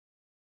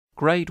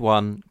Grade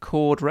 1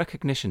 Chord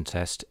Recognition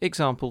Test,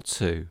 Example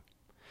 2.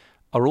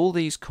 Are all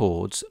these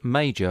chords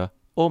major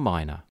or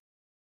minor?